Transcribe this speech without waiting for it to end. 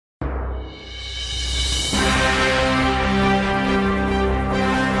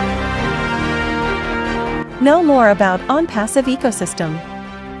Know more about OnPassive ecosystem.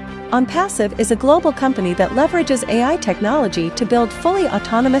 OnPassive is a global company that leverages AI technology to build fully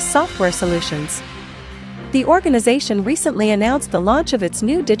autonomous software solutions. The organization recently announced the launch of its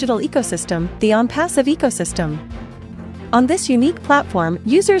new digital ecosystem, the OnPassive ecosystem. On this unique platform,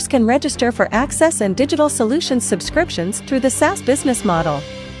 users can register for access and digital solutions subscriptions through the Saas business model.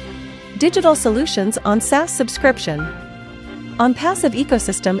 Digital solutions on Saas subscription. OnPassive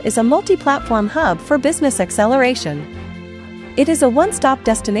ecosystem is a multi-platform hub for business acceleration. It is a one-stop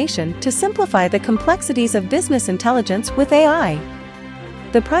destination to simplify the complexities of business intelligence with AI.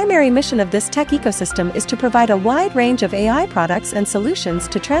 The primary mission of this tech ecosystem is to provide a wide range of AI products and solutions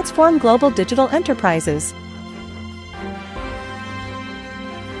to transform global digital enterprises.